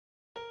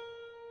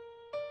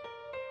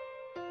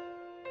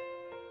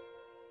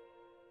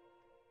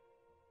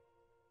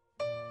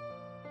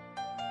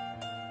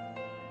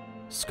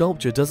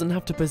Sculpture doesn't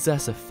have to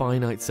possess a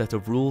finite set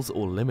of rules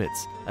or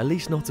limits, at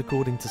least not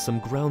according to some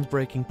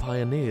groundbreaking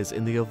pioneers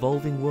in the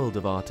evolving world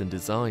of art and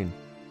design.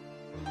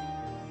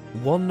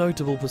 One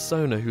notable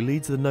persona who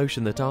leads the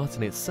notion that art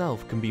in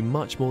itself can be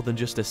much more than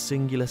just a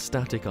singular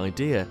static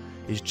idea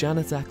is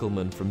Janet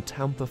Echelman from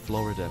Tampa,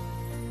 Florida.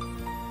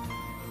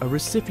 A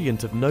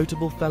recipient of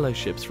notable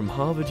fellowships from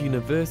Harvard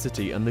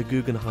University and the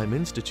Guggenheim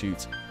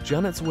Institute,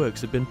 Janet's works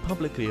have been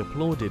publicly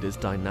applauded as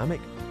dynamic,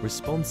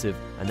 responsive,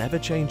 and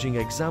ever-changing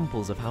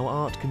examples of how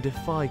art can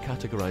defy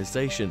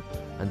categorization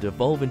and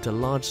evolve into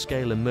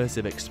large-scale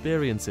immersive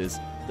experiences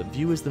that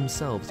viewers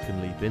themselves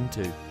can leap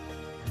into.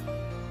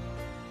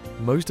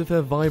 Most of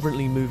her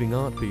vibrantly moving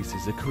art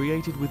pieces are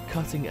created with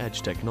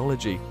cutting-edge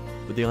technology,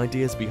 but the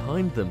ideas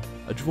behind them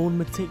are drawn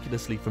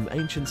meticulously from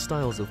ancient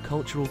styles of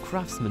cultural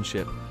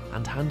craftsmanship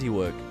and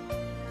handiwork.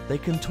 They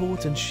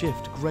contort and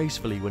shift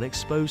gracefully when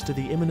exposed to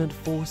the immanent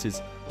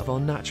forces of our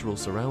natural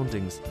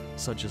surroundings,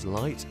 such as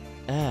light,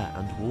 air,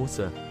 and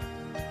water.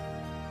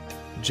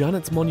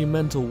 Janet's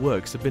monumental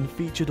works have been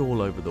featured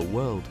all over the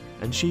world,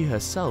 and she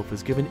herself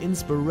has given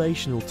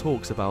inspirational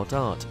talks about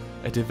art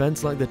at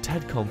events like the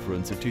TED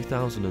Conference of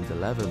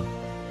 2011.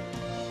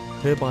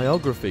 Her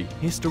biography,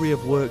 history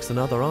of works, and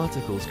other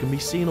articles can be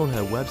seen on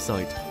her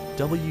website,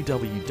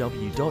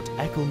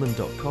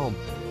 www.echelman.com,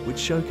 which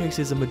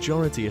showcases a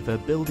majority of her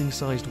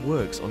building-sized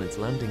works on its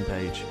landing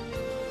page.